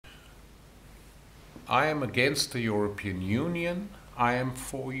I am against the European Union. I am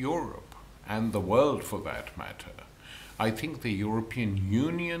for Europe and the world for that matter. I think the European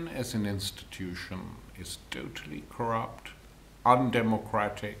Union as an institution is totally corrupt,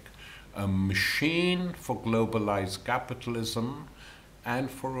 undemocratic, a machine for globalized capitalism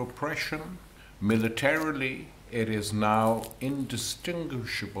and for oppression. Militarily, it is now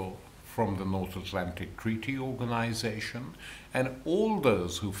indistinguishable from the North Atlantic Treaty Organization, and all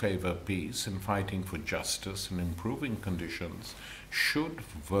those who favor peace and fighting for justice and improving conditions should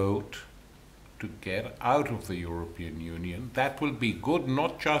vote to get out of the European Union. That will be good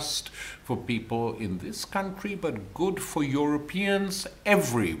not just for people in this country, but good for Europeans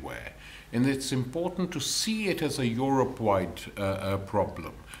everywhere. And it's important to see it as a Europe-wide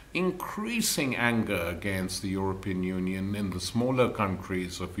problem. Increasing anger against the European Union in the smaller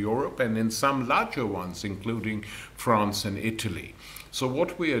countries of Europe and in some larger ones, including France and Italy. So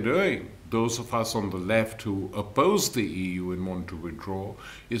what we are doing, those of us on the left who oppose the EU and want to withdraw,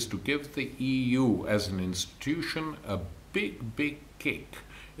 is to give the EU as an institution a big kick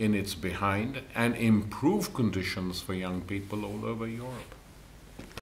in its behind and improve conditions for young people all over Europe.